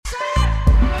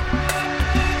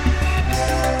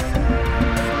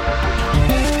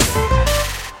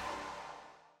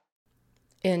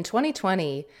In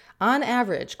 2020, on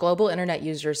average, global internet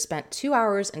users spent 2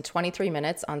 hours and 23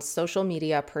 minutes on social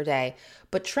media per day,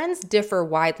 but trends differ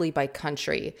widely by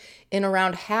country. In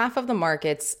around half of the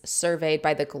markets surveyed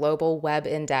by the Global Web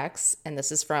Index, and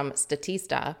this is from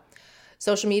Statista,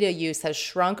 social media use has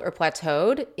shrunk or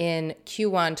plateaued in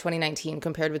Q1 2019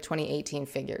 compared with 2018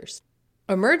 figures.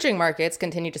 Emerging markets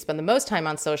continue to spend the most time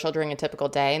on social during a typical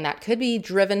day, and that could be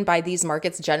driven by these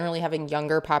markets generally having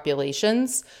younger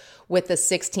populations, with the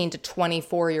 16 to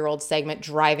 24-year-old segment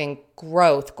driving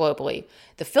growth globally.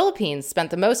 The Philippines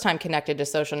spent the most time connected to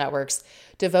social networks,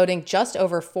 devoting just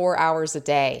over 4 hours a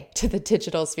day to the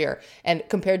digital sphere. And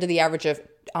compared to the average of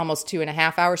almost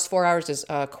 2.5 hours, 4 hours is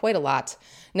quite a lot.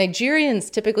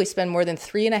 Nigerians typically spend more than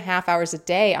 3.5 hours a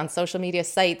day on social media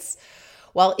sites,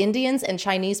 while Indians and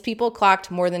Chinese people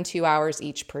clocked more than 2 hours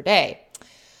each per day.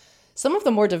 Some of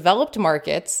the more developed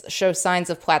markets show signs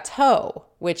of plateau,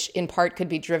 which in part could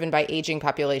be driven by aging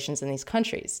populations in these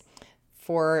countries.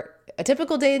 For a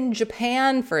typical day in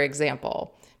Japan, for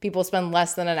example, people spend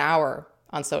less than an hour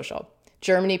on social.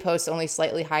 Germany posts only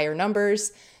slightly higher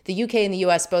numbers. The UK and the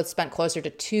US both spent closer to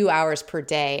 2 hours per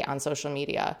day on social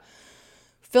media.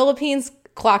 Philippines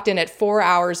clocked in at 4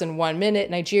 hours and 1 minute,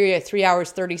 Nigeria 3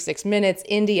 hours 36 minutes,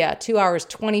 India 2 hours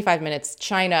 25 minutes,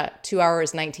 China 2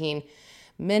 hours 19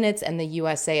 minutes, and the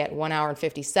USA at 1 hour and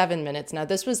 57 minutes. Now,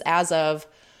 this was as of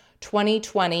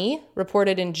 2020,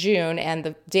 reported in June, and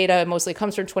the data mostly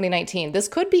comes from 2019. This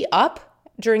could be up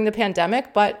during the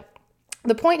pandemic, but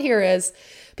the point here is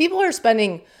people are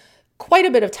spending quite a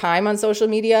bit of time on social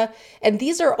media, and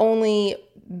these are only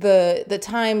the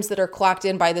times that are clocked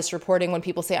in by this reporting when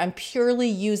people say, I'm purely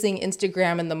using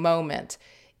Instagram in the moment.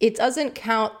 It doesn't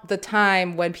count the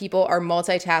time when people are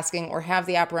multitasking or have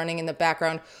the app running in the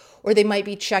background, or they might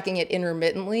be checking it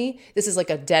intermittently. This is like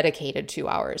a dedicated 2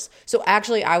 hours. So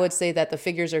actually, I would say that the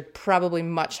figures are probably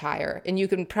much higher. And you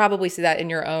can probably see that in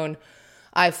your own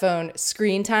iPhone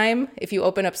screen time. If you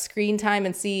open up screen time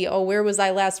and see, oh, where was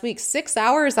I last week? 6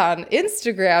 hours on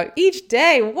Instagram each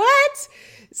day. What?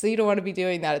 So you don't want to be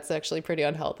doing that. It's actually pretty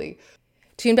unhealthy.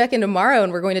 Tune back in tomorrow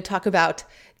and we're going to talk about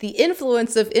the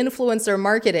influence of influencer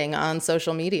marketing on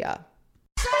social media.